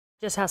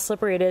Just how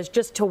slippery it is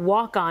just to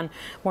walk on,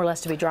 more or less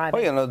to be driving.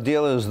 Well, you know, the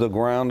deal is the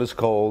ground is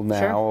cold now.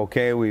 Sure.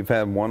 Okay, we've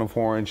had 1 to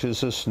 4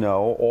 inches of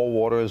snow. All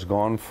water is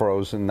gone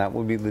frozen. That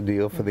will be the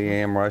deal for the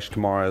AM rush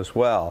tomorrow as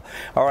well.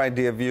 All right,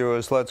 dear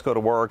viewers, let's go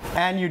to work.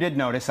 And you did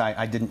notice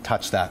I didn't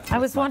touch that. I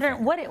was wondering,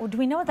 do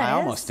we know what that is?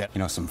 I almost did. You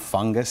know, some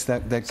fungus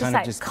that kind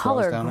of just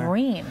color grows down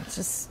green. there. It's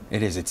just...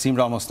 It is. It seemed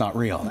almost not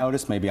real.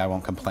 Notice, maybe I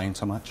won't complain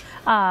so much.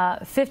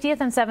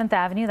 50th and 7th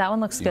Avenue, that one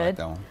looks good. Like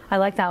that one? I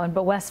like that one,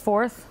 but West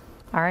 4th?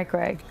 All right,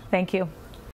 Greg, thank you.